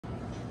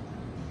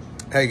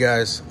Hey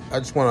guys, I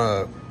just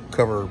want to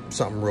cover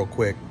something real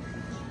quick.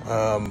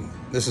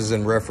 This is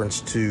in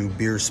reference to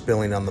beer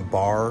spilling on the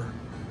bar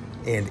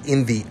and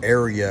in the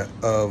area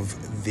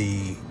of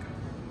the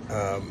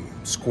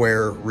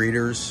square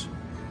readers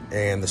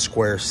and the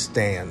square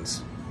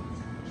stands.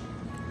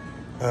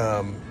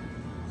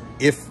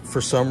 If for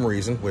some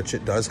reason, which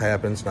it does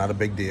happen, it's not a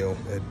big deal,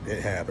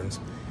 it happens,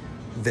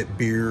 that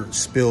beer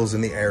spills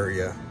in the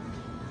area,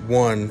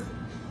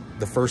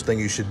 the first thing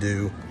you should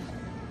do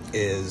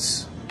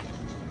is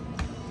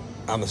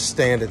on the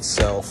stand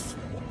itself,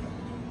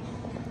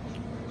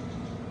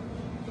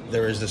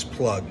 there is this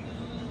plug.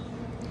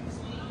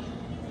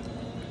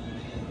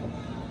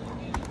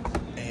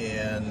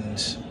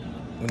 And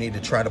we need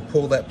to try to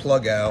pull that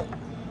plug out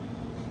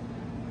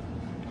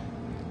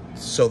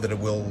so that it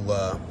will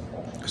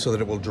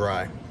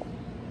dry.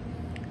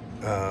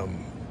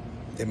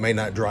 It may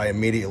not dry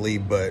immediately,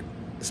 but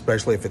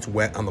especially if it's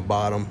wet on the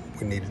bottom,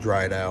 we need to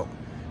dry it out.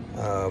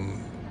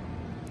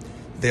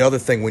 The other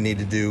thing we need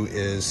to do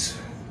is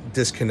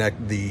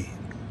disconnect the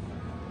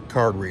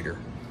card reader,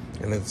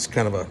 and it's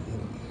kind of a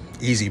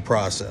easy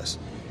process.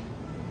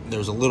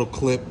 There's a little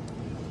clip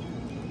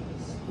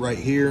right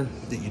here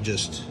that you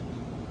just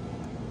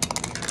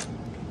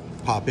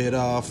pop it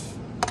off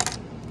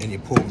and you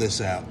pull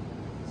this out,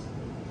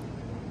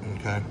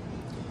 okay,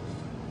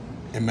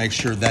 and make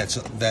sure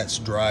that's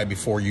dry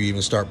before you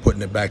even start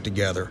putting it back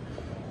together.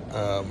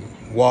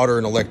 Water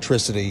and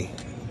electricity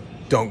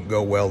don't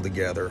go well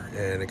together,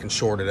 and it can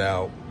short it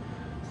out.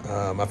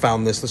 I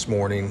found this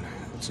morning.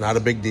 It's not a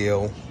big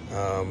deal,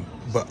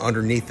 but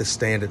underneath the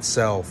stand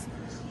itself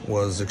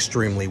was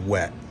extremely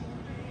wet.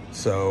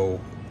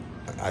 So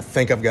I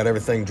think I've got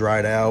everything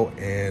dried out,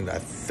 and I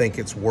think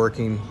it's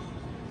working.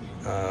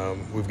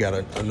 We've got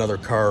another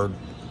card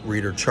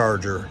reader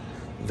charger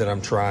that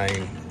I'm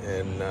trying,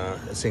 and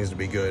it seems to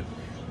be good.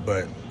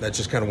 But that's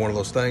just kind of one of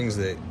those things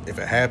that if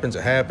it happens,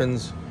 it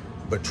happens,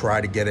 but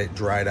try to get it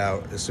dried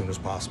out as soon as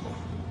possible.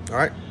 All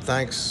right,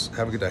 thanks.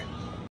 Have a good day.